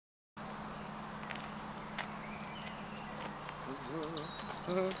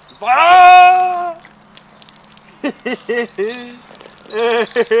Ah!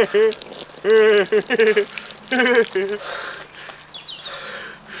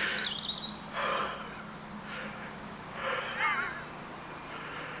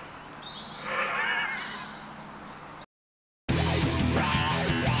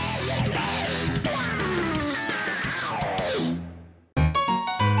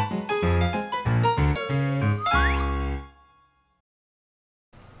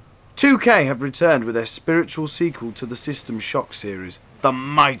 2K have returned with their spiritual sequel to the System Shock series, the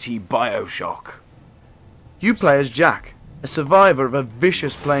mighty Bioshock. You play as Jack, a survivor of a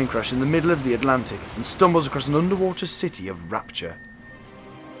vicious plane crash in the middle of the Atlantic, and stumbles across an underwater city of Rapture.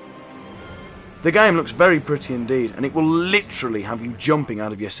 The game looks very pretty indeed, and it will literally have you jumping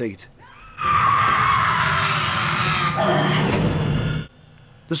out of your seat.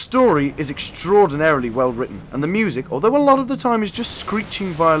 The story is extraordinarily well written, and the music, although a lot of the time is just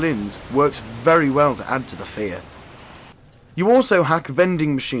screeching violins, works very well to add to the fear. You also hack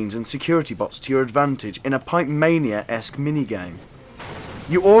vending machines and security bots to your advantage in a Pipe Mania-esque minigame.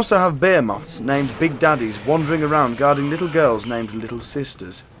 You also have bear moths named Big Daddies wandering around guarding little girls named Little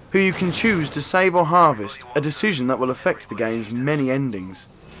Sisters, who you can choose to save or harvest, a decision that will affect the game's many endings.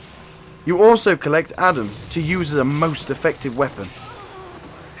 You also collect Adam to use as a most effective weapon.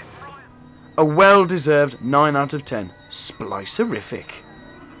 A well-deserved 9 out of 10. Splice-erific.